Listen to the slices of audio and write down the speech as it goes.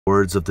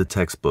words of the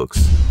textbooks.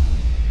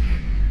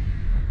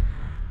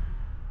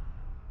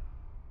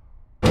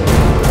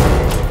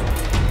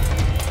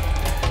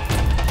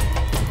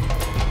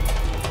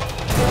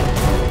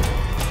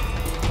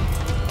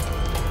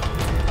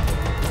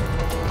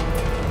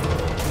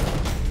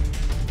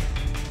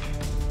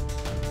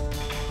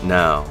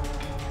 Now,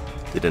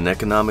 did an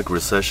economic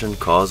recession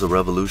cause a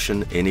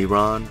revolution in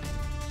Iran,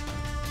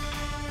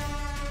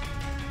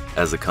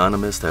 as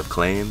economists have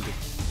claimed?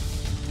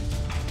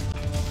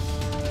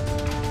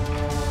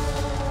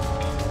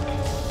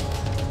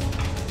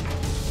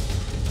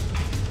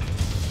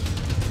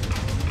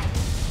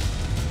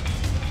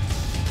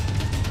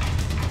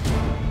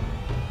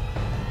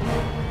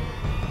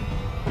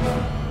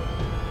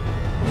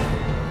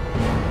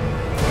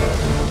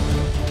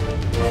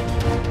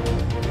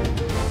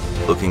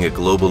 Looking at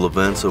global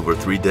events over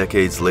 3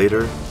 decades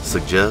later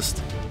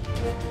suggest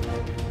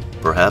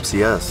perhaps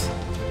yes.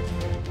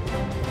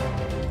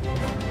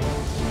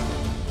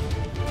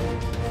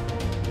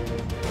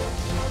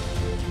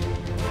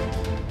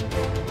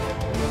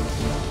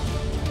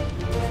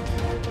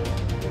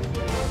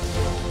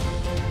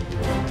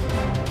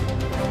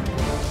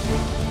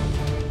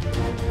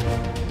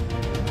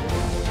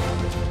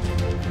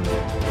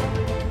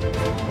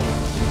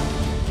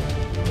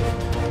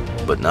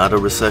 But not a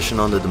recession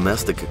on the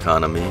domestic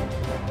economy,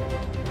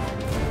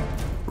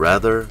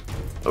 rather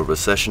a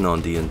recession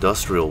on the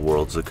industrial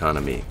world's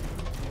economy.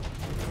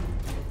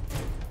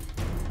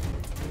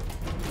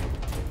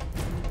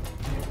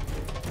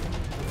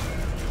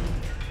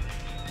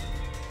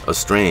 A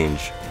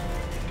strange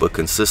but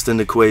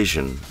consistent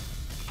equation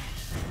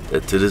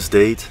that to this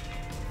date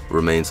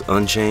remains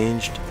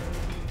unchanged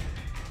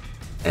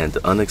and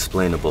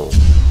unexplainable.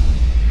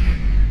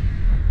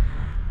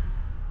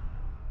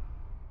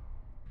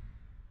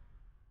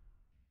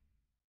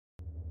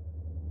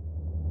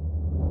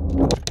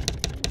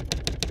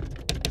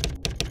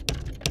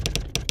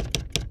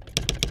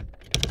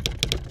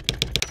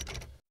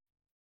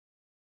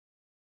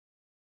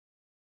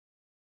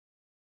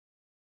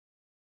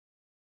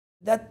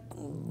 That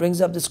brings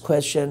up this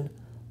question,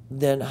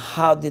 then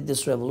how did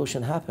this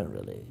revolution happen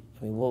really?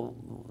 I mean, well,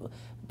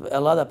 a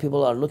lot of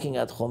people are looking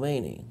at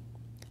Khomeini.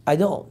 I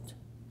don't.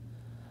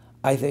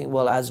 I think,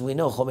 well, as we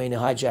know, Khomeini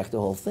hijacked the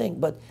whole thing,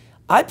 but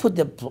I put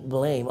the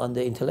blame on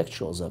the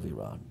intellectuals of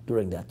Iran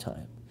during that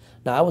time.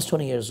 Now, I was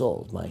 20 years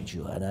old, mind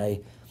you, and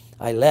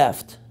I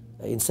left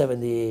in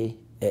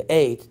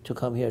 78 to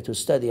come here to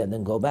study and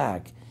then go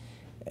back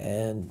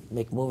and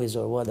make movies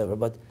or whatever,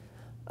 but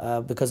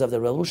because of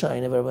the revolution, I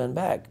never went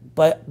back.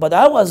 But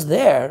I was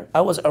there. I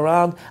was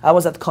around. I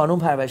was at Kanun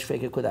Parvarish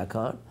Fikr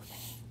Kudakan,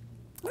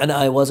 and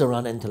I was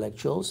around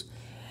intellectuals.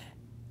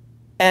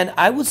 And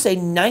I would say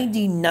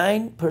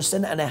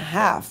 99% and a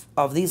half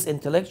of these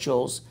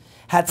intellectuals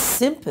had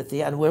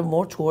sympathy and were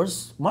more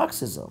towards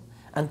Marxism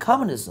and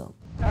communism.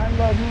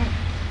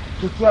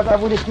 Türkiye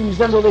kabul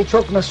ettiğimizden dolayı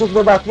çok mesut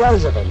ve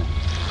bahtiyarız efendim.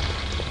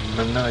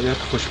 من نهایت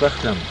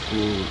خوشبختم تو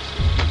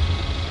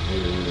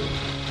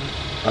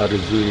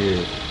آرزوی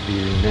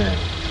بیرونه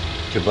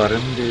که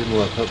برام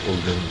موفق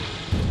oldum.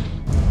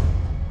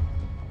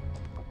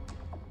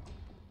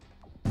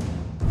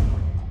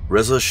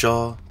 Reza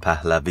Shah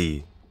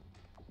Pahlavi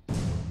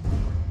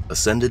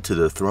ascended to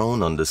the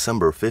throne on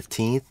December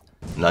 15th,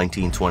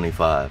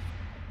 1925.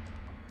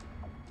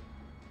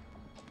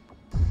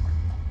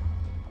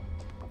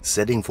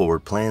 Setting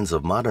forward plans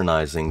of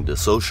modernizing the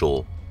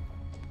social,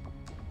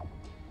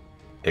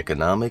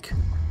 economic,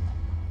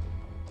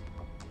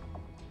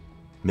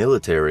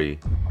 military,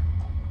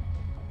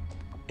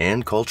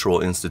 and cultural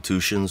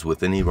institutions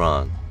within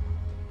Iran.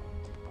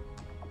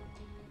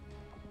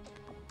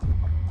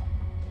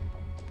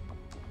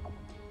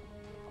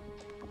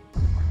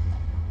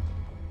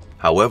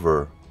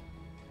 However,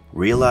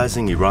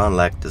 realizing Iran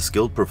lacked the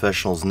skilled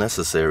professionals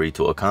necessary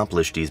to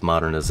accomplish these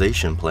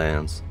modernization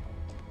plans,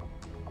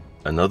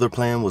 another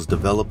plan was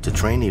developed to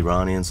train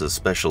Iranians as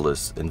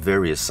specialists in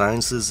various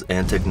sciences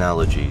and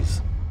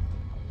technologies.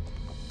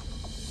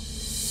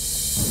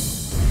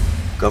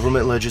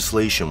 Government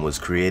legislation was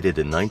created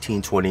in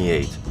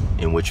 1928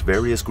 in which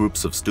various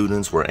groups of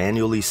students were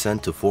annually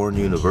sent to foreign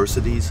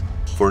universities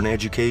for an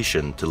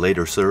education to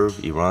later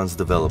serve Iran's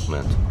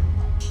development.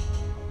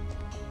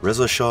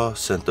 Reza Shah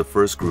sent the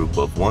first group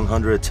of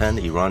 110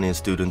 Iranian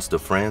students to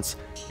France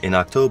in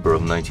October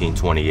of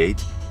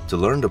 1928 to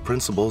learn the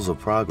principles of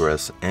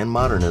progress and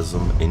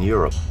modernism in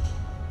Europe.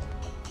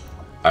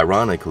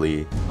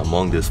 Ironically,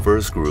 among this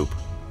first group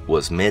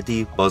was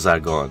Mehdi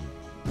Bazargan,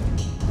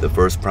 the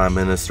first prime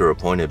minister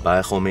appointed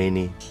by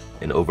Khomeini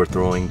in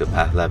overthrowing the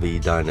Pahlavi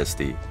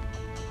dynasty.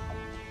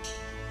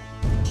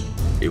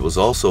 It was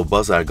also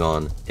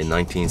Bazargan in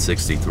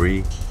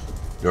 1963,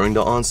 during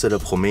the onset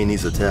of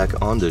Khomeini's attack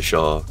on the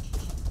Shah,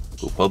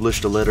 who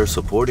published a letter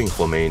supporting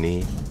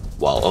Khomeini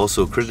while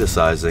also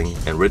criticizing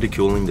and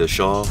ridiculing the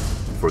Shah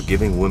for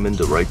giving women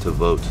the right to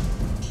vote.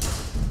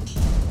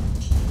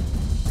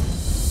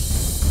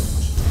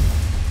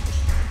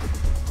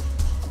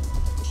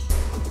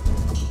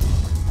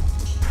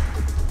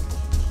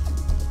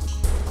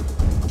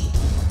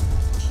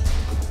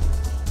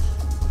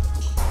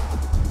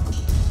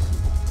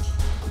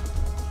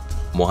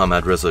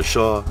 Mohammad Reza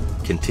Shah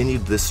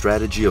continued this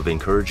strategy of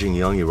encouraging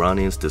young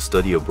Iranians to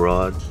study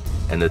abroad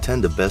and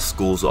attend the best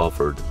schools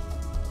offered.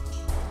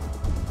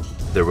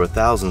 There were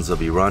thousands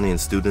of Iranian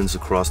students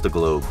across the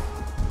globe,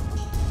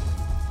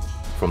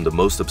 from the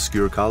most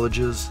obscure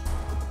colleges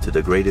to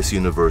the greatest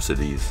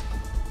universities.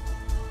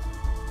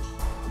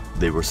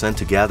 They were sent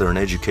to gather an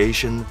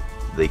education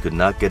they could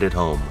not get at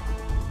home.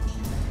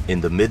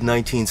 In the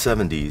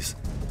mid-1970s,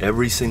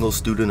 every single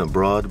student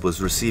abroad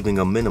was receiving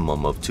a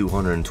minimum of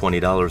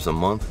 $220 a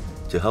month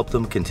to help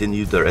them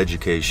continue their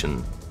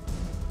education.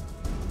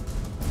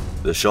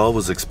 The Shah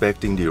was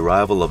expecting the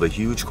arrival of a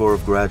huge corps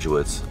of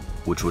graduates,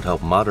 which would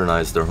help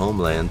modernize their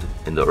homeland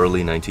in the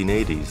early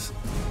 1980s.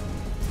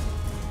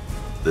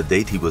 The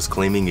date he was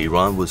claiming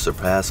Iran would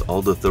surpass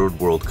all the third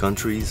world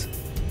countries,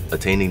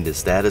 attaining the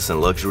status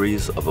and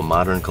luxuries of a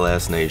modern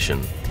class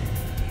nation,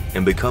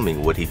 and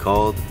becoming what he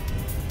called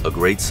a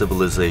great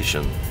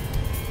civilization.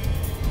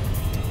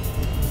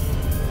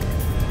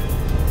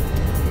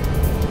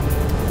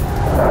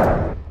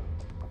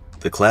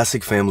 The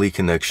classic family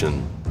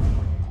connection,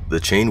 the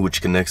chain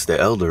which connects the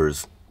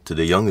elders to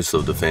the youngest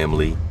of the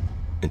family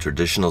in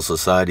traditional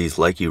societies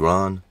like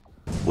Iran,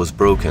 was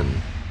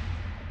broken,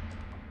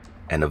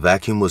 and a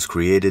vacuum was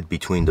created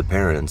between the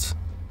parents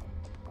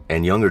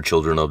and younger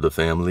children of the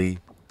family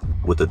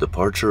with the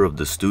departure of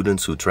the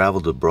students who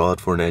traveled abroad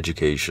for an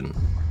education.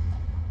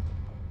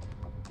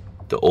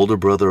 The older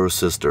brother or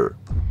sister,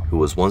 who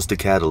was once the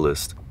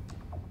catalyst,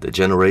 the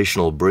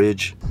generational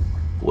bridge,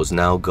 was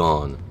now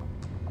gone.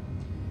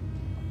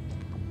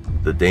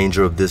 The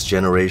danger of this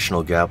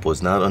generational gap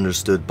was not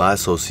understood by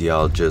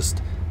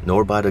sociologists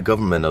nor by the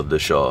government of the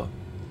Shah,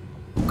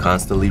 who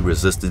constantly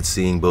resisted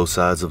seeing both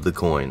sides of the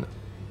coin.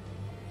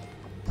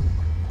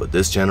 But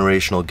this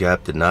generational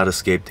gap did not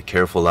escape the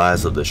careful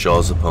eyes of the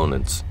Shah's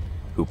opponents,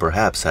 who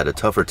perhaps had a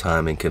tougher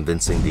time in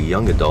convincing the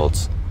young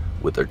adults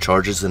with their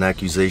charges and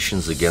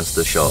accusations against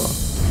the Shah.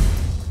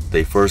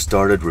 They first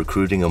started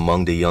recruiting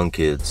among the young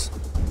kids,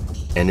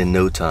 and in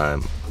no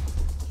time,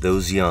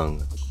 those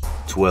young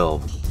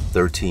 12,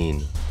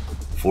 13,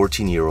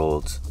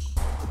 14-year-olds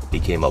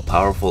became a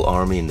powerful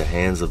army in the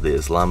hands of the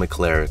Islamic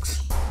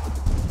clerics.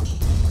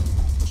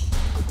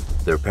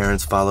 Their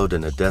parents followed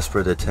in a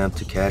desperate attempt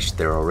to catch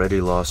their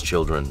already lost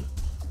children,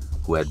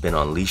 who had been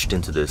unleashed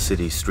into the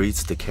city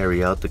streets to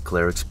carry out the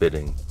cleric's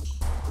bidding.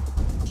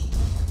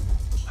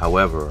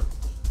 However,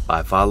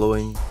 by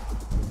following,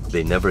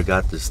 they never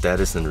got the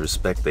status and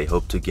respect they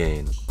hoped to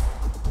gain.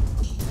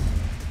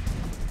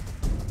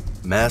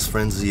 Mass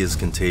frenzy is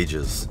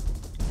contagious,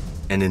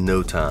 and in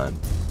no time,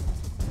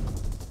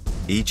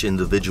 each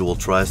individual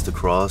tries to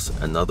cross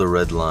another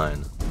red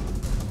line,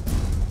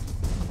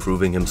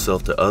 proving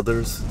himself to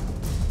others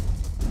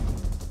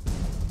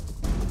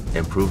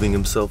and proving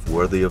himself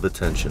worthy of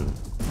attention.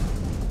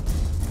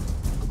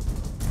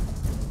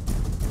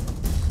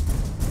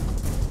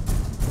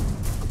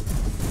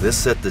 This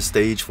set the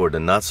stage for the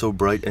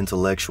not-so-bright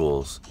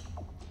intellectuals,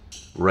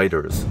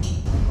 writers,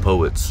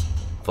 poets,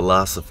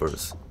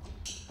 philosophers,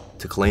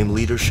 to claim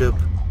leadership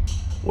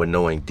when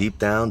knowing deep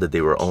down that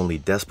they were only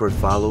desperate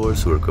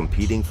followers who were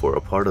competing for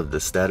a part of the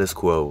status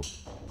quo.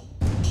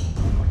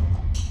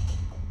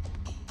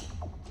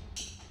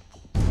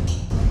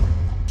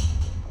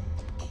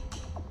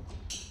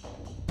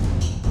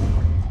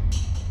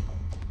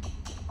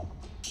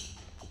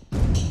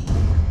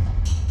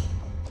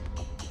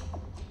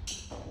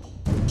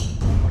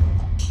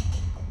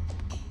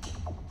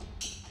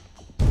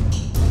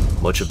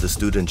 Much of the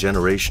student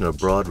generation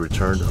abroad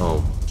returned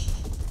home,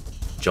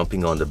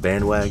 jumping on the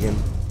bandwagon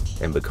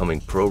and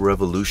becoming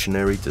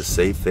pro-revolutionary to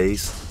save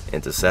face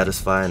and to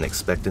satisfy an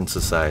expectant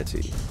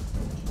society.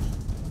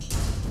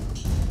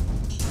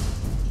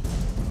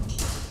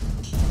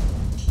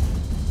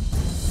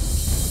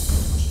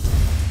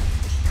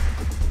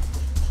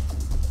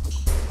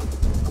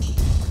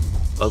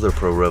 Other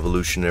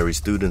pro-revolutionary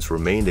students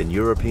remained in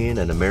European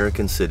and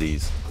American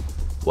cities,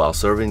 while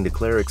serving the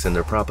clerics in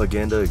their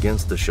propaganda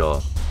against the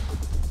Shah.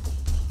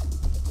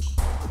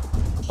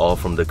 All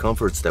from the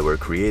comforts that were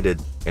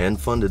created and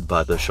funded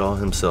by the Shah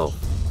himself.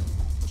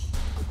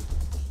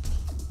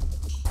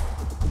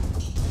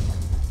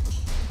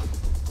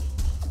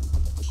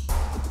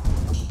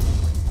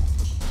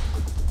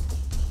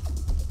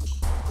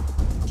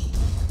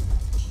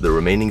 The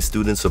remaining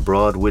students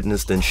abroad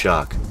witnessed in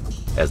shock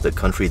as the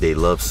country they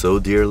loved so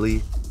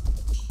dearly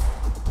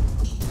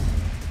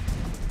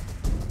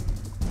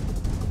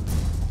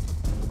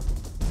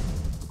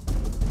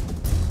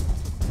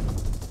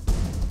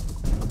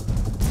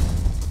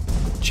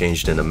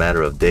changed in a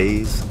matter of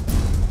days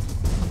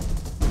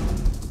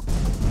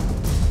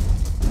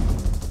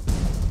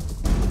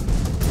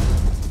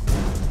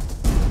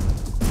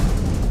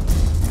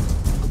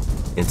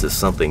into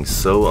something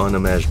so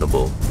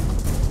unimaginable.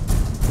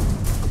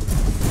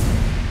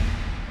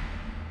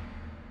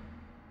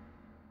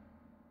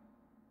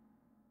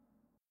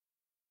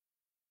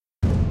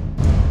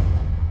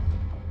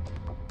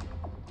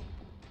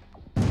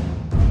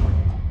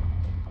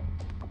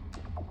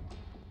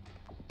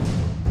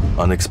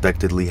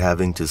 unexpectedly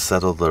having to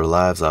settle their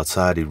lives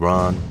outside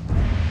Iran,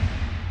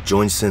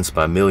 joined since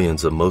by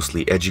millions of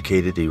mostly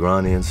educated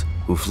Iranians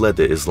who fled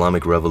the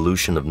Islamic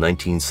Revolution of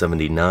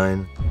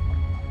 1979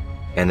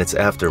 and its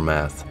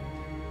aftermath,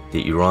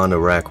 the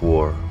Iran-Iraq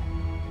War.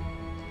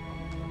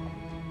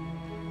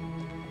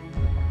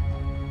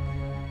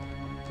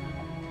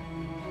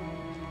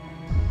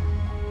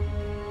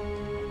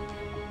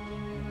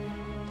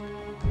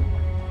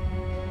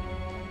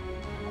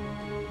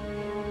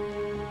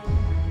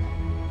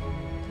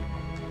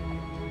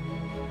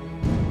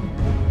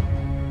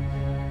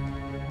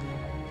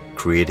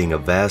 Creating a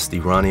vast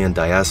Iranian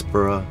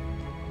diaspora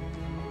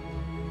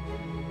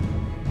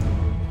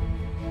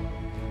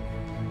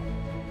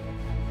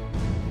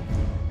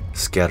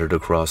scattered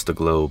across the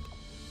globe.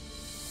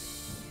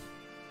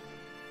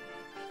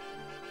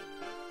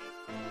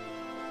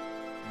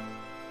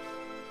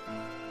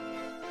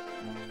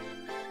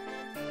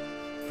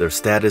 Their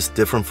status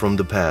different from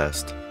the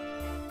past.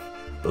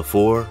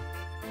 Before,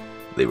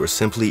 they were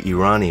simply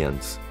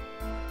Iranians.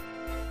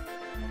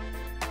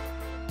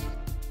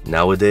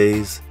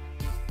 Nowadays,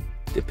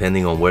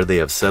 depending on where they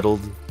have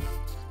settled,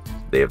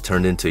 they have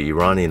turned into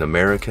Iranian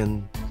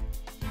American,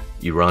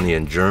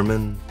 Iranian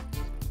German,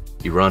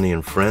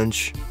 Iranian French,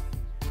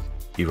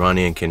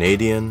 Iranian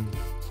Canadian,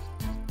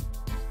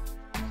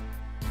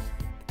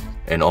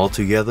 and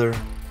altogether,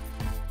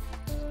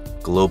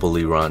 global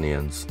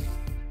Iranians.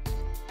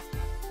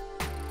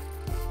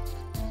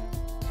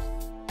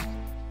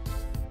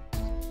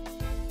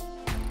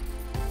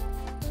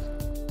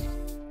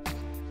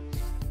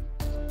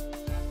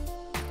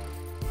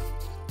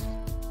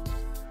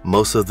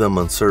 Most of them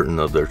uncertain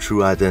of their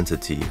true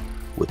identity,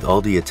 with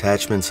all the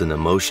attachments and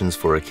emotions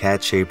for a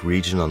cat-shaped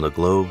region on the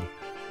globe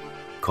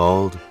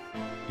called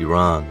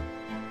Iran.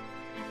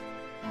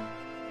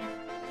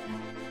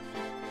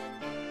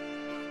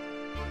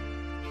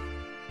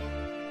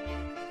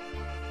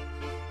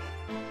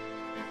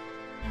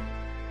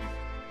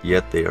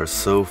 Yet they are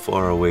so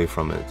far away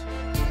from it.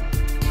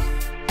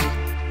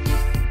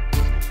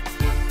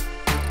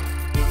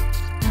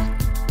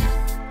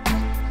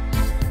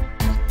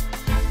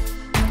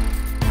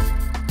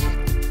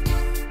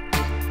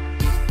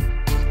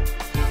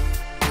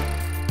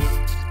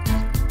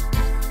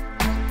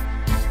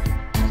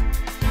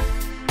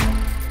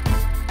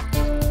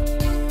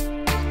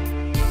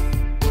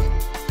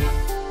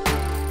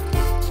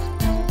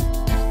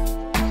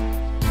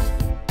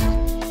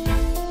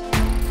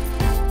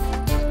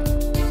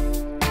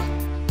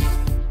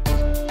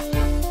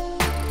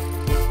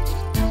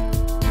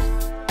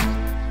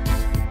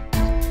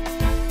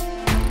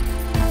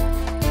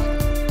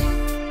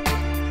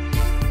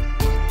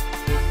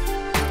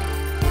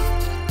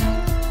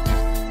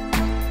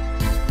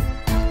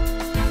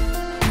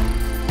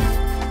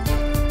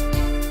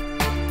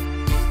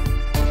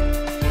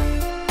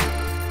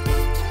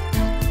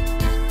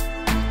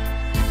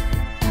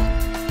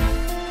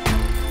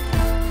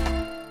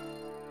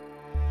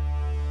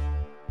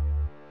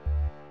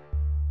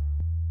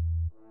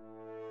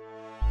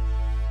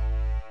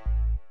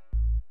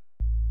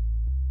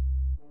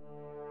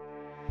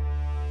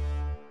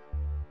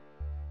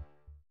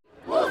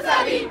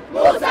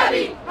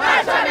 موسوی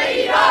پرچم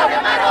ایران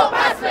منو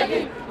پس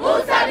بگیر.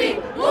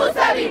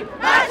 موسوی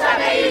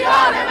پرچم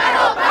ایران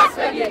منو پس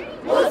بگیر.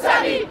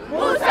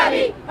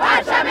 موسوی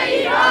پرچم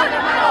ایران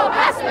منو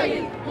پس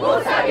بگیر.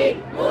 موسوی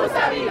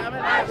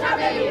پرچم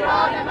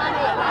ایران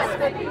منو پس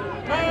بگیر.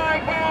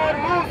 مرگ بر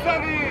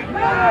موسوی،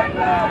 مرگ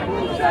بر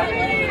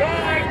موسوی،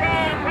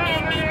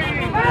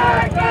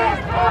 مرگ بر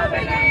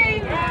خامنه‌ای،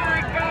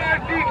 مرگ بر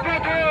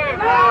دیکتاتور،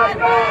 مرگ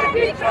بر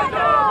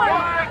دیکتاتور،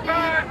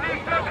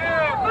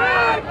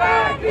 مرگ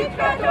بر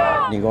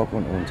دیکتاتور. نگاه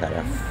کن اون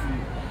طرف،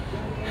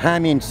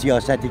 همین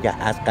سیاستی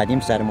که از قدیم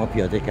سر ما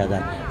پیاده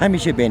کردن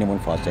همیشه بینمون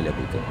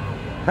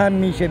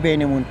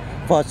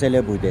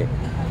فاصله بوده.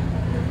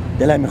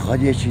 دلم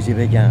میخواد یه چیزی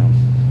بگم.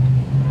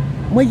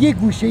 ما یه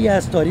گوشه ای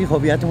از تاریخ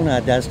هویتمون رو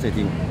از دست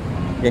دادیم،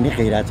 یعنی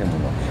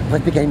غیرتمون رو.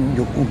 باید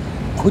بگیم اون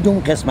کدوم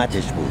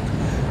قسمتش بود،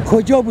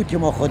 کجا بود که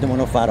ما خودمون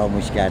رو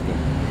فراموش کردیم.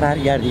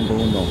 برگردیم به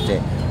اون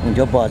نقطه،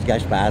 اونجا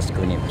بازگشت به اصل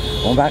کنیم.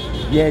 اون وقت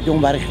یه عده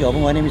اون برای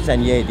خیابون ها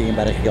نمیسن، یه عده این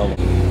برای خیابون.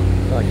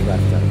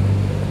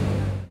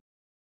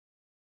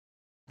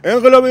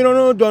 انقلاب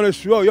ایرانو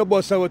دانشجوها یا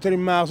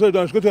باسوادترین مغزای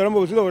دانشگاه تهران به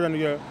وجود آوردن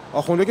دیگه.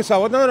 آخونده که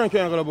سواد ندارن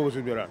که انقلاب به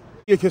وجود بیارن.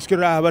 یه کسی که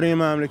رهبر این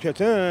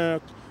مملکته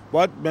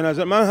باید به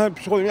نظر من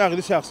پیش خودم این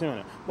عقیده شخصی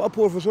منه، باید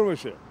پروفسور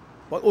بشه،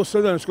 باید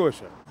استاد دانشگاه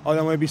بشه.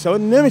 آدمای بی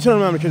سواد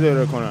نمیتونن مملکت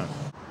اداره کنن.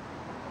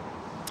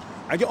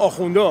 اگه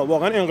آخوندا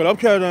واقعا انقلاب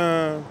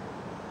کردن،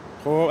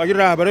 خب اگه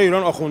رهبرای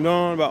ایران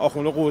آخوندان و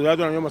آخوندا قدرت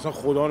دارن یا مثلا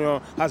خدا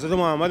یا حضرت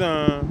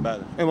محمدن،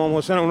 امام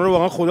حسین اونا رو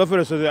واقعا خدا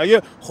فرستاده.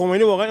 اگه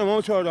خمینی واقعا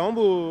امام 14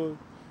 بود،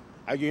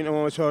 اگه این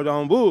امام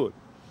 14 بود،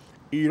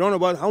 ایران رو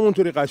باید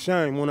همونطوری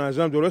قشنگ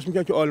منظم درست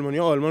میکنن که آلمان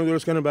رو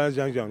درست کردن بعد از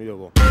جنگ جهانی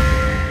دوم.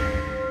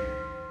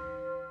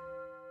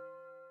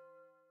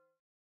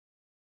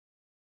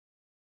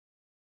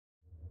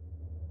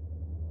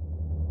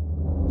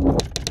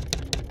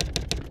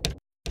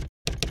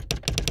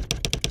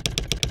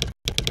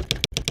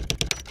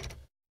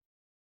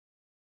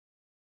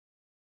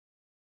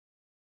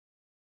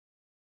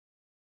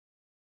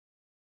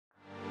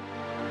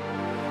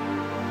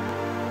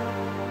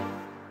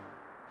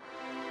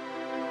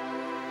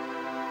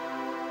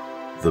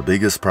 The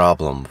biggest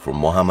problem for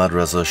Mohammad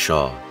Reza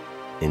Shah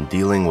in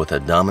dealing with a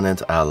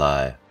dominant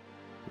ally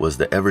was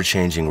the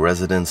ever-changing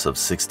residence of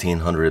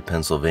 1600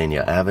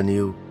 Pennsylvania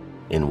Avenue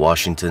in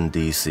Washington,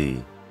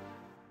 D.C.,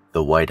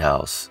 the White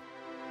House.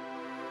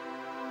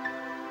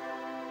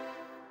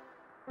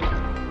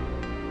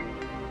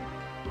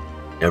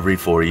 Every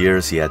 4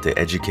 years, he had to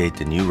educate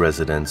the new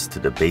residents to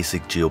the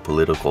basic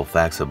geopolitical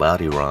facts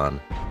about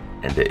Iran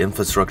and the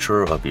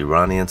infrastructure of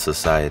Iranian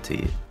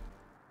society,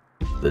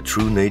 the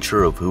true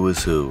nature of who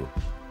is who,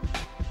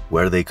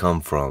 where they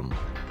come from,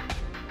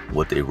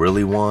 what they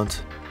really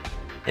want,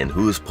 and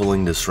who is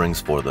pulling the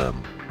strings for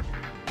them.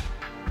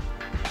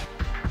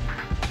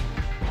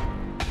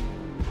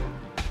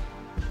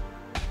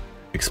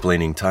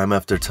 Explaining time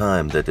after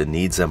time that the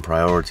needs and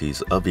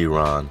priorities of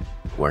Iran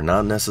were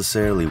not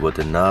necessarily what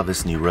the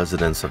novice new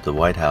residents of the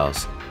White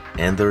House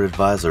and their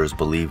advisors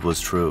believed was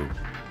true.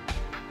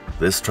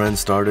 This trend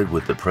started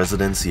with the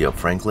presidency of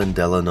Franklin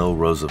Delano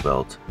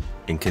Roosevelt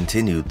and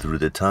continued through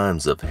the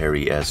times of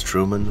Harry S.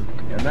 Truman.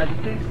 Your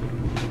Majesty,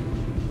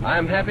 I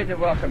am happy to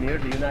welcome you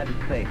to the United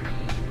States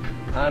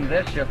on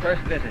this, your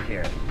first visit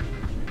here.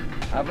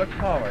 I've looked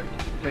forward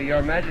to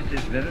your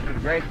Majesty's visit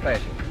with great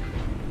pleasure,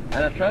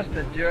 and I trust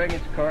that during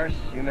its course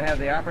you may have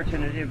the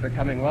opportunity of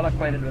becoming well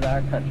acquainted with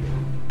our country.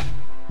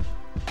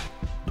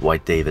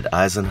 Dwight David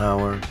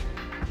Eisenhower,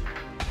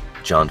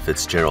 John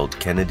Fitzgerald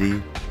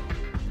Kennedy,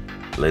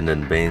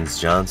 Lyndon Baines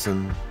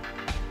Johnson,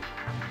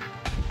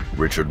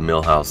 Richard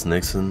Milhous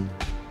Nixon,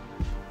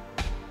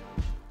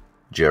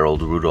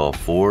 Gerald Rudolph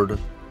Ford,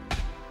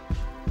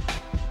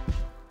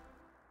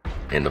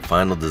 and the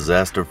final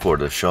disaster for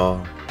the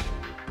Shah,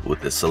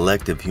 with the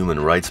selective human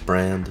rights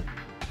brand,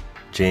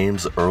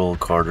 James Earl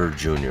Carter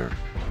Jr.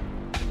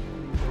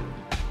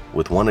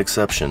 With one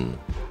exception,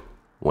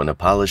 when a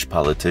polished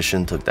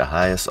politician took the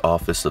highest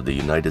office of the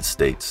United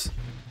States,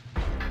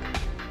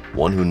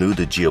 one who knew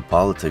the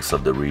geopolitics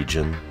of the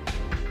region,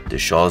 the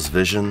Shah's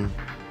vision,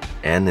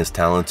 and his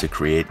talent to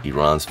create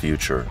Iran's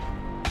future.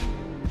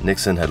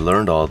 Nixon had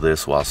learned all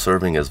this while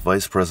serving as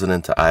vice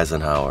president to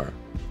Eisenhower.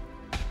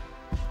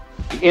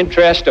 The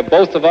interest of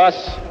both of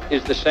us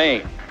is the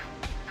same: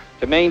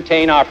 to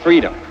maintain our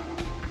freedom,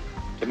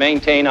 to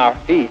maintain our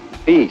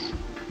peace,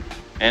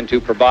 and to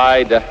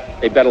provide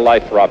a better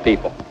life for our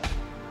people.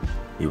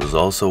 He was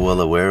also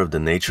well aware of the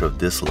nature of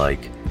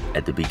dislike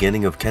at the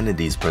beginning of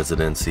Kennedy's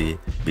presidency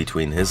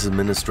between his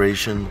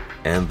administration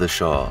and the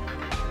Shah.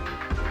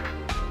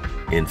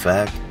 In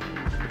fact,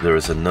 there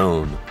is a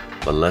known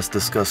but less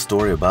discussed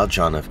story about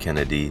John F.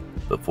 Kennedy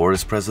before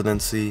his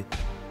presidency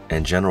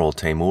and General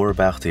Temur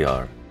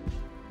Bakhtiar,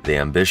 the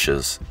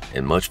ambitious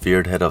and much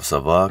feared head of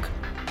Savak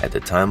at the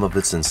time of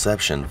its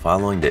inception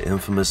following the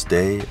infamous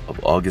day of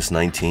August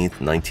 19,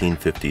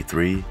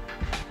 1953,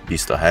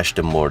 28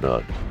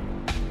 Mordad.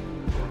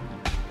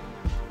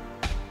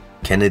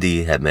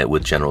 Kennedy had met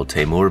with General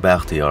Temur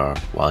Bakhtiar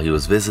while he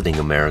was visiting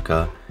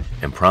America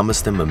and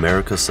promised him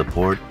America's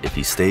support if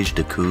he staged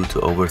a coup to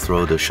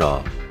overthrow the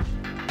Shah.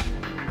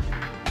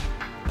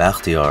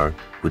 Bakhtiar,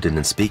 who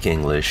didn't speak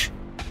English,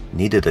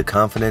 needed a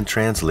confident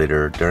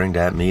translator during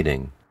that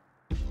meeting.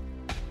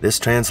 This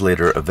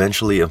translator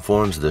eventually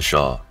informs the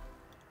Shah,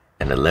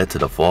 and it led to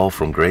the fall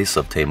from grace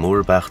of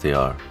Temur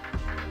Bakhtiar,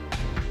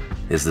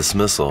 his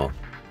dismissal,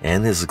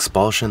 and his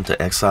expulsion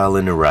to exile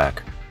in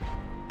Iraq.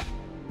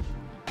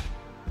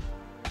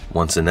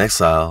 Once in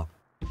exile,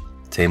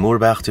 Temur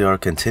Bakhtiar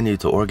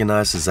continued to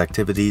organize his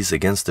activities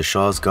against the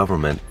Shah's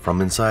government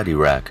from inside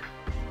Iraq.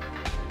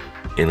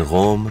 In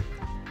Rome,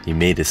 he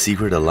made a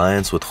secret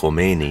alliance with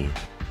Khomeini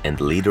and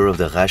the leader of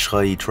the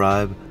Qashqai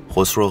tribe,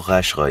 Khosrow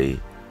Qashqai,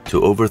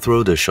 to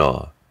overthrow the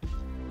Shah.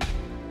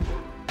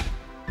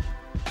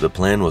 The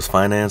plan was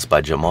financed by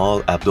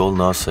Jamal Abdel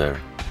Nasser,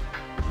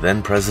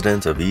 then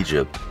president of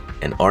Egypt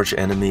and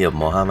arch-enemy of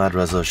Mohammad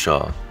Reza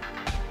Shah.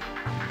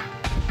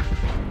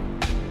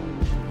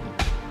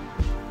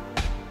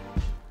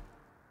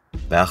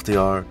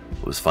 Bakhtiar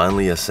was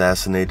finally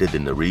assassinated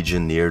in the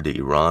region near the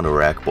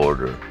Iran-Iraq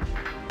border.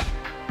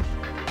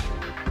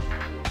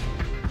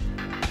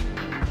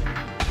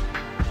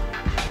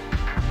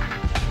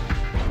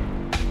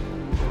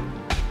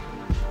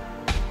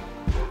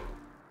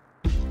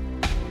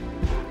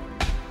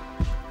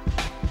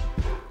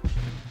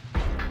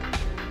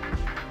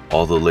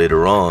 Although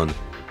later on,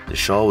 the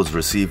Shah was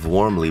received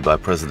warmly by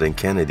President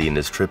Kennedy in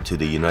his trip to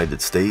the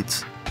United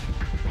States,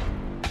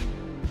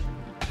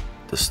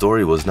 the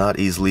story was not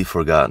easily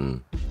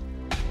forgotten.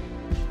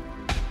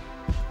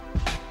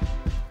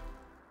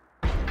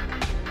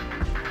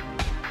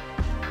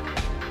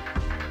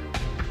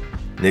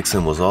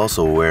 Nixon was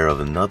also aware of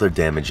another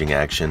damaging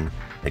action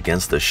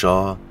against the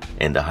Shah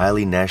and the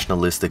highly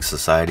nationalistic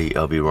society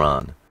of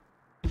Iran.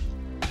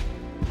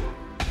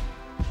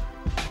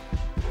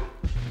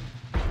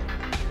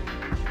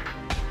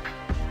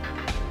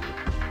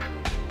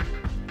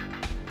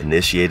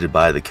 Initiated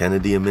by the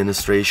Kennedy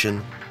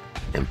administration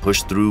and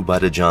pushed through by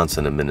the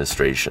Johnson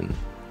administration.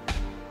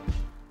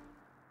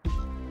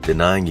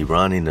 denying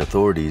Iranian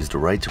authorities the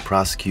right to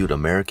prosecute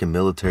American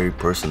military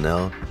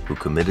personnel who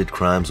committed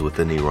crimes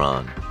within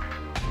Iran.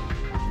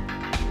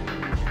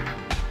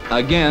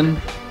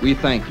 Again, we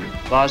thank you.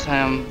 باز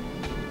هم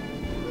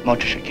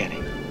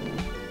متشکریم.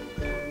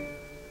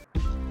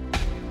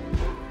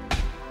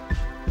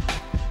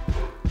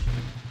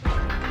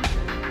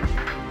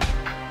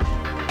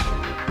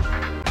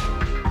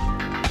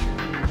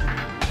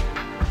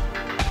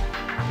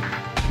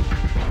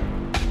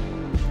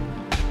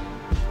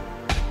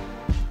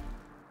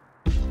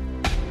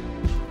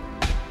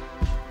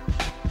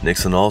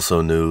 Nixon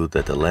also knew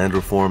that the land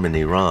reform in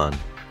Iran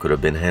could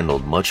have been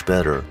handled much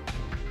better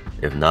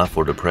if not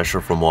for the pressure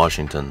from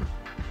Washington.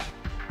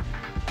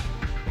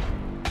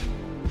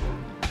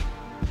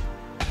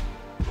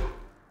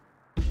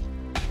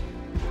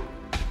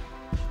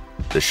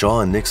 The Shah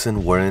and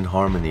Nixon were in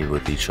harmony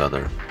with each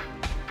other.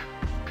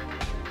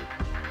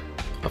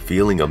 A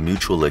feeling of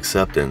mutual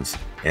acceptance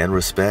and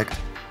respect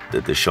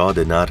that the Shah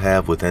did not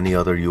have with any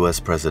other US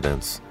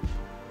presidents.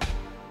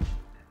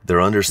 Their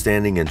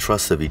understanding and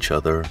trust of each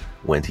other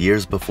went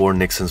years before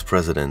Nixon's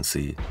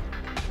presidency.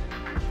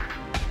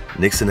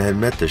 Nixon had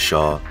met the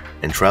Shah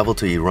and traveled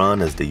to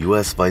Iran as the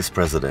US vice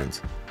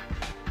president.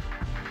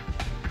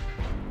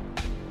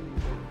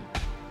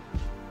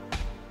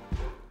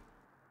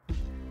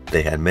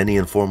 They had many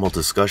informal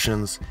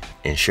discussions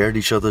and shared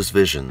each other's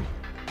vision.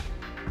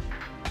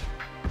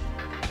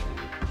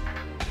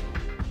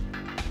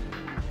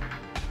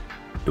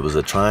 It was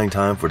a trying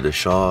time for the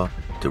Shah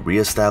to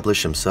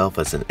re-establish himself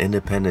as an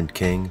independent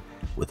king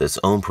with his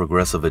own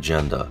progressive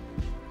agenda.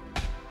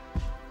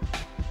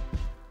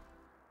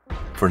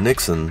 For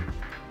Nixon,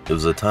 it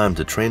was a time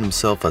to train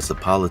himself as a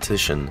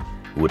politician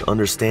who would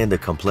understand the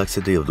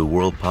complexity of the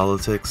world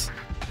politics,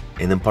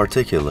 and in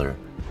particular,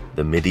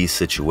 the Mideast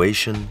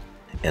situation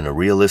and a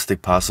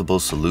realistic possible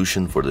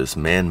solution for this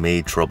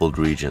man-made troubled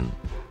region.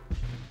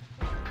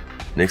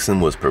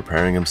 Nixon was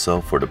preparing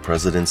himself for the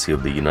presidency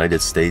of the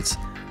United States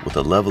with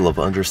a level of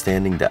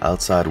understanding the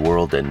outside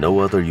world that no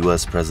other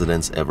US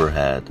presidents ever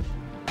had.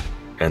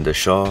 And the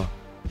Shah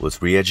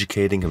was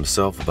re-educating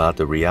himself about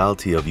the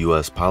reality of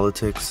US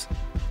politics,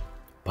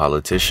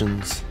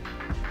 politicians,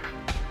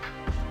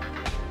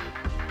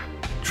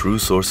 true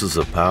sources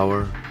of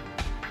power,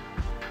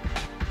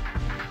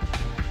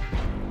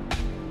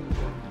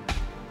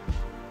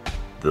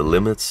 the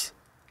limits,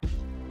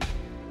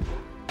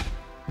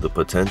 the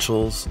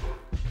potentials,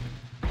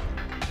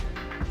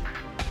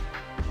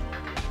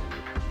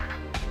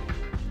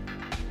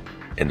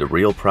 and the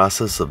real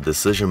process of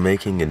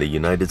decision-making in the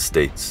United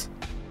States.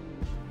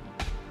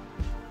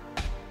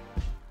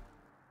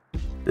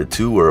 The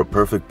two were a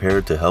perfect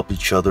pair to help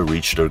each other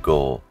reach their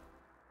goal,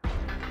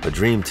 a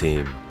dream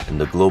team in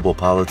the global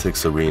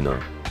politics arena.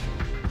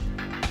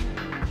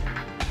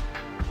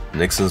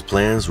 Nixon's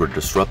plans were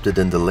disrupted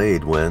and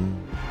delayed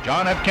when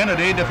John F.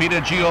 Kennedy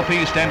defeated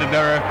GOP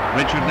standard-bearer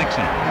Richard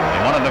Nixon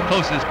in one of the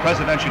closest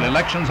presidential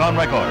elections on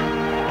record.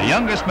 The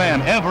youngest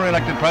man ever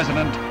elected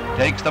president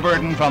takes the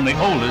burden from the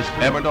oldest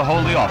ever to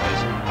hold the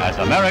office as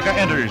America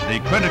enters the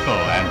critical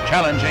and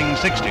challenging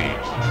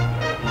 60s.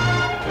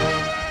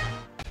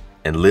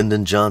 And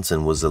Lyndon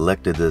Johnson was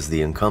elected as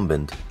the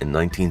incumbent in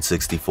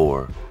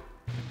 1964.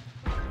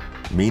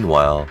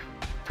 Meanwhile,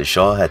 the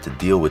Shah had to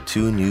deal with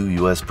two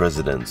new US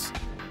presidents.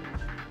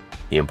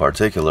 He in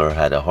particular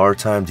had a hard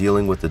time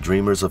dealing with the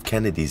dreamers of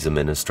Kennedy's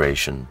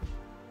administration,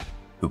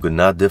 who could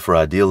not differ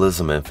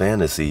idealism and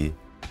fantasy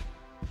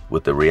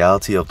with the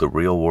reality of the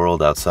real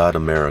world outside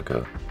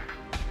America.